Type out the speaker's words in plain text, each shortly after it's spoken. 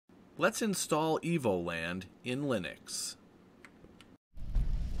Let's install Evoland in Linux.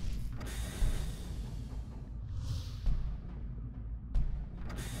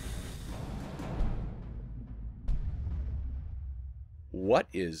 What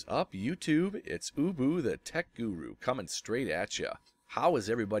is up, YouTube? It's Ubu, the tech guru, coming straight at you. How is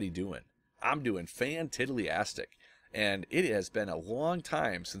everybody doing? I'm doing fan-tiddly-astic, and it has been a long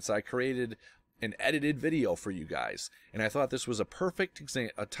time since I created an edited video for you guys, and I thought this was a perfect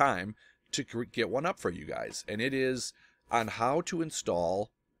time to get one up for you guys, and it is on how to install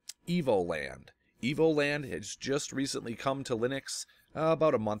Evoland. Evoland has just recently come to Linux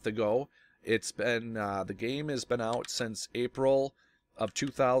about a month ago. It's been the game has been out since April of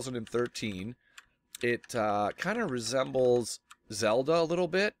 2013. It kind of resembles Zelda a little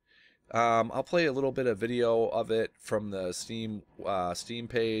bit. I'll play a little bit of video of it from the Steam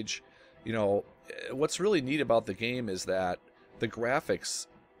page. You know, what's really neat about the game is that the graphics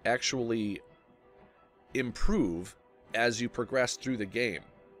actually improve as you progress through the game.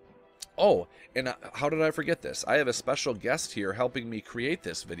 Oh, and how did I forget this? I have a special guest here helping me create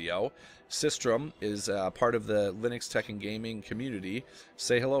this video. Systrom is part of the Linux Tech and Gaming community.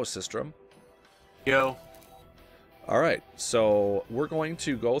 Say hello, Systrom. Yo. Alright, so we're going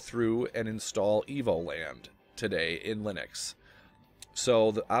to go through and install Evoland today in Linux.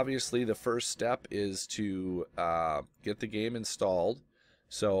 So obviously the first step is to get the game installed.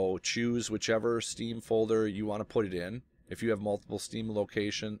 So choose whichever Steam folder you want to put it in. If you have multiple Steam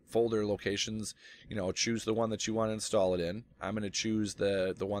folder locations, you know, choose the one that you want to install it in. I'm going to choose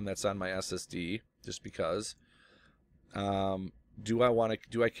the one that's on my SSD just because. Do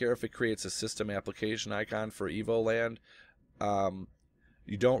I care if it creates a system application icon for Evoland?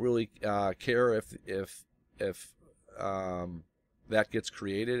 You don't really care if that gets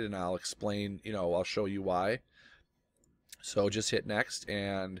created, and I'll explain, you know, I'll show you why. So just hit next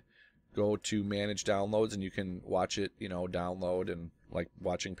and go to manage downloads, and you can watch it, you know, download, and like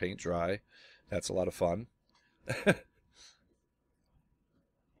watching paint dry. That's a lot of fun.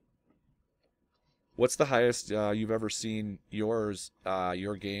 What's the highest you've ever seen your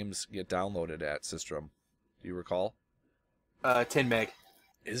games get downloaded at, Systrom? Do you recall? 10 meg.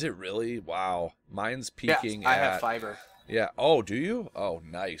 Is it really? Wow. Mine's peaking I have fiber. Yeah. Oh, do you? Oh,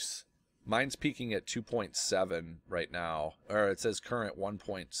 nice. Mine's peaking at 2.7 right now. Or it says current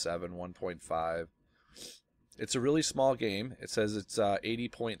 1.7, 1.5. It's a really small game. It says it's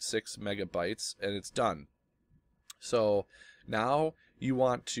 80.6 megabytes, and it's done. So now you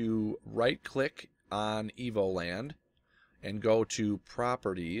want to right-click on Evoland and go to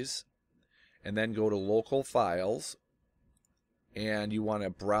Properties, and then go to Local Files, and you want to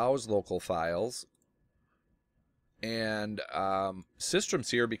browse local files. And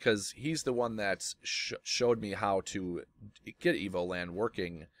Systrom's here because he's the one that's showed me how to get Evoland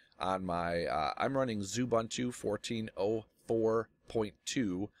working on my I'm running Xubuntu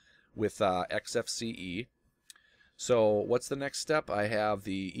 14.04.2 with XFCE. So what's the next step? I have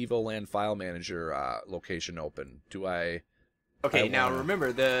the Evoland file manager location open. Okay, now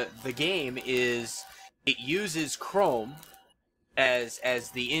remember the game it uses Chrome as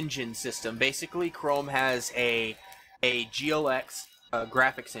the engine system. Basically, Chrome has a GLX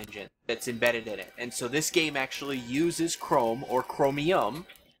graphics engine that's embedded in it, and so this game actually uses Chrome or Chromium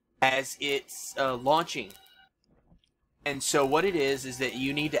as its launching. And so what it is that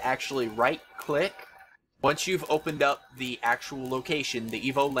you need to actually right-click. Once you've opened up the actual location, the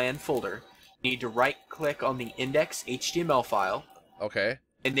Evoland folder, you need to right-click on the index HTML file. Okay.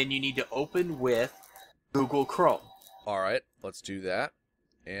 And then you need to open with Google Chrome. All right, let's do that.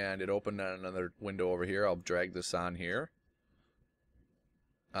 And it opened on another window over here. I'll drag this on here.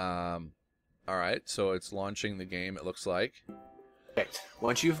 All right, so it's launching the game, it looks like. Perfect.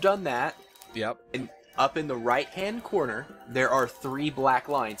 Once you've done that, yep. And up in the right-hand corner, there are 3 black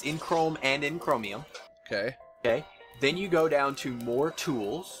lines in Chrome and in Chromium. Okay. Okay. Then you go down to More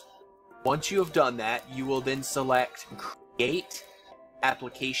Tools. Once you have done that, you will then select Create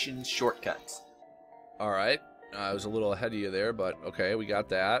Application Shortcuts. All right. I was a little ahead of you there, but okay, we got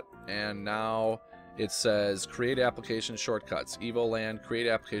that. And now it says Create Application Shortcuts. Evoland, create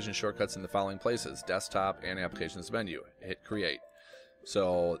application shortcuts in the following places: Desktop and Applications menu. Hit Create.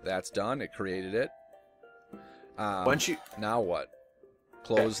 So that's done. It created it. Now what?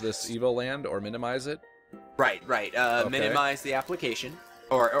 Close this Evoland or minimize it? Right. Okay. Minimize the application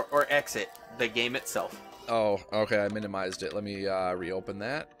or exit the game itself. Oh, okay. I minimized it. Let me reopen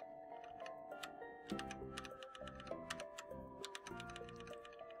that.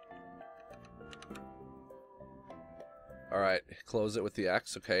 All right, close it with the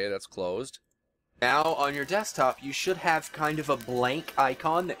X. Okay, that's closed. Now, on your desktop, you should have kind of a blank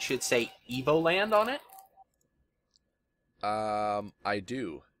icon that should say Evoland on it. I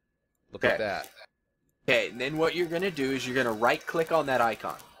do. Look at that. Okay, and then what you're going to do is you're going to right-click on that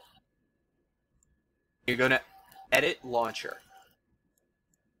icon. You're going to edit launcher.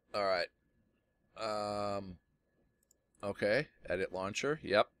 All right. Okay, edit launcher.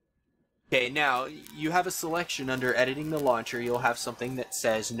 Yep. Okay, now you have a selection under editing the launcher. You'll have something that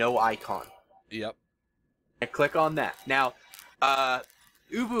says no icon. Yep. And click on that. Now,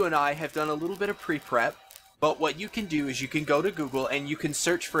 Ubu and I have done a little bit of pre-prep, but what you can do is you can go to Google and you can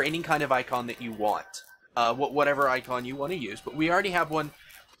search for any kind of icon that you want. Whatever icon you want to use. But we already have one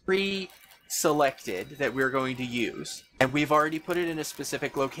pre-selected that we're going to use. And we've already put it in a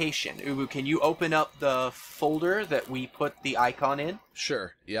specific location. Ubu, can you open up the folder that we put the icon in?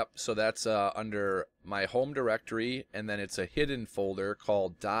 Sure. Yep. So that's under my home directory, and then it's a hidden folder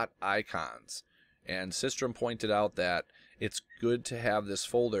called .icons. And Systrom pointed out that it's good to have this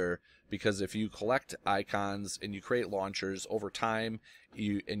folder because if you collect icons and you create launchers over time,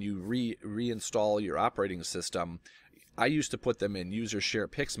 you reinstall your operating system. I used to put them in user share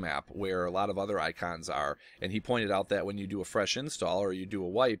pixmap where a lot of other icons are, and he pointed out that when you do a fresh install or you do a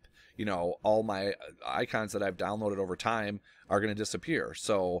wipe, you know, all my icons that I've downloaded over time are going to disappear.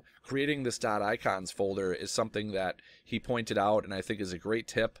 So creating this .icons folder is something that he pointed out and I think is a great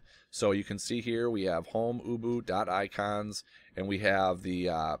tip. So you can see here we have home ubu.icons and we have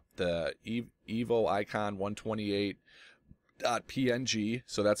the Evo icon 128.png.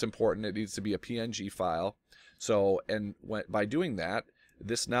 So that's important. It needs to be a PNG file. So, and by doing that,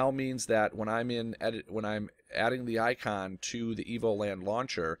 this now means that when I'm adding the icon to the Evoland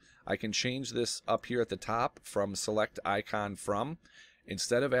launcher, I can change this up here at the top from select icon from.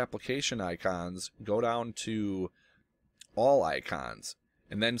 Instead of application icons, go down to all icons,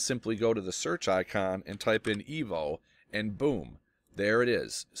 and then simply go to the search icon and type in Evo, and boom, there it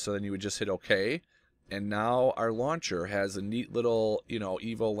is. So then you would just hit OK, and now our launcher has a neat little, you know,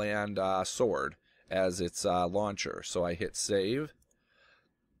 Evoland sword as its launcher. So I hit save,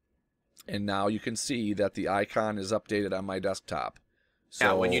 and now you can see that the icon is updated on my desktop. So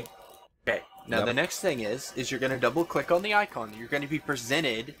now when you the next thing is you're going to double click on the icon. You're going to be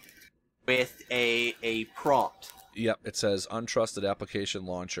presented with a prompt. Yep, it says untrusted application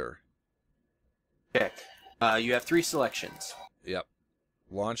launcher. Okay, you have 3 selections. Yep,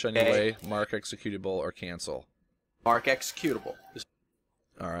 launch anyway, mark executable, or cancel. Mark executable.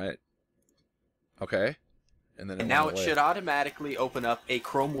 All right. Okay. And now it should automatically open up a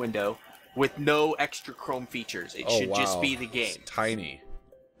Chrome window with no extra Chrome features. It should just be the game. It's tiny.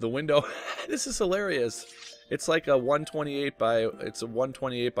 The window. This is hilarious. It's like a 128 by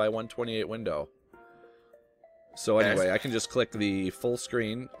 128 window. So anyway, I can just click the full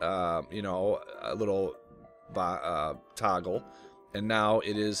screen, you know, a little toggle, and now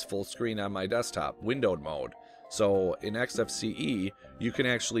it is full screen on my desktop, windowed mode. So in XFCE, you can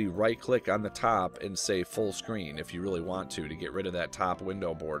actually right-click on the top and say full screen if you really want to get rid of that top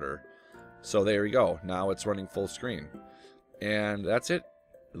window border. So there you go. Now it's running full screen. And that's it.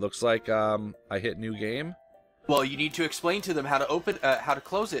 It looks like I hit new game. Well, you need to explain to them how to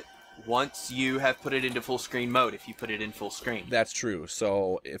close it once you have put it into full screen mode, if you put it in full screen. That's true.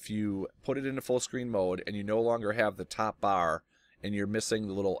 So if you put it into full screen mode and you no longer have the top bar and you're missing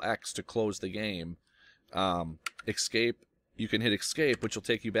the little X to close the game, escape, you can hit escape, which will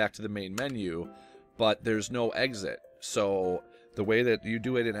take you back to the main menu, but there's no exit. So the way that you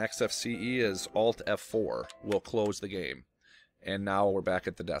do it in XFCE is Alt F4 will close the game, and now we're back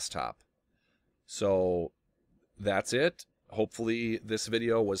at the desktop. So that's it. Hopefully this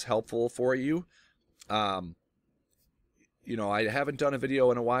video was helpful for you. You know, I haven't done a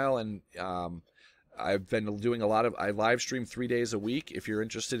video in a while, and I've been doing I live stream 3 days a week. If you're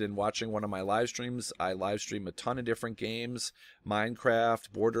interested in watching one of my live streams, I live stream a ton of different games: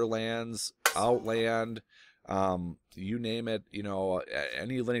 Minecraft, Borderlands, Outland, you name it. You know,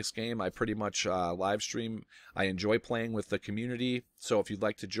 any Linux game I pretty much live stream. I enjoy playing with the community. So if you'd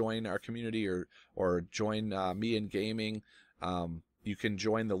like to join our community or join me in gaming, you can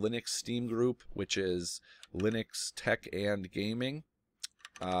join the Linux Steam group, which is Linux Tech and Gaming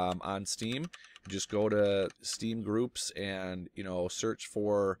on Steam. Just go to Steam groups and, you know, search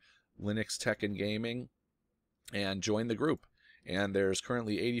for Linux Tech and Gaming and join the group. And there's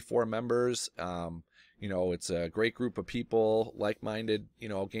currently 84 members. You know, it's a great group of people, like-minded, you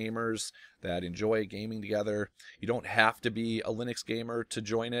know, gamers that enjoy gaming together. You don't have to be a Linux gamer to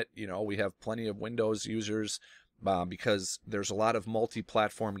join it. You know, we have plenty of Windows users because there's a lot of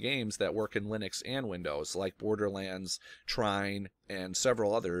multi-platform games that work in Linux and Windows, like Borderlands, Trine, and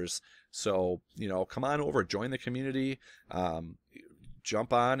several others. So, come on over, join the community,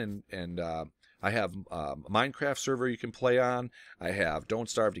 jump on, and I have a Minecraft server you can play on. I have Don't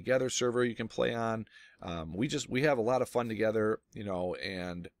Starve Together server you can play on. We have a lot of fun together,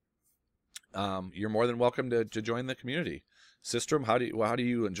 and you're more than welcome to join the community. Sistrum, how do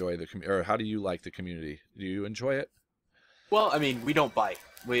you enjoy or how do you like the community? Do you enjoy it? Well, I mean, we don't bite.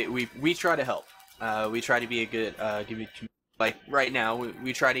 We try to help. We try to be a good like right now.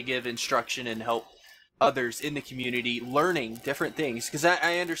 We try to give instruction and help others in the community learning different things, because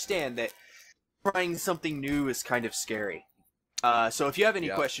I understand that trying something new is kind of scary. So if you have any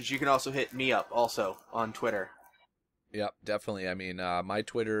questions, you can also hit me up also on Twitter. Yep, definitely. I mean,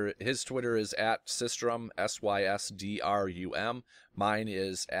 his Twitter is at Systrum, SYSDRUM. Mine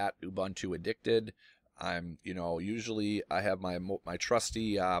is at Ubuntu Addicted. I'm, usually I have my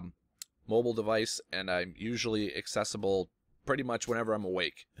trusty mobile device, and I'm usually accessible pretty much whenever I'm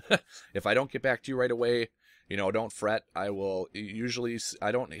awake. If I don't get back to you right away, don't fret. I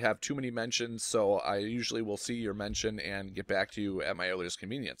don't have too many mentions, so I usually will see your mention and get back to you at my earliest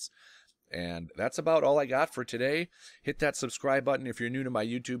convenience. And that's about all I got for today. Hit that subscribe button if you're new to my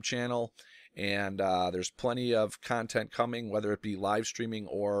YouTube channel. And there's plenty of content coming, whether it be live streaming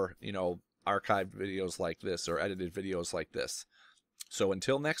or, archived videos like this or edited videos like this. So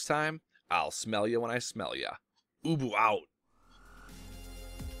until next time, I'll smell you when I smell ya. Ubu out.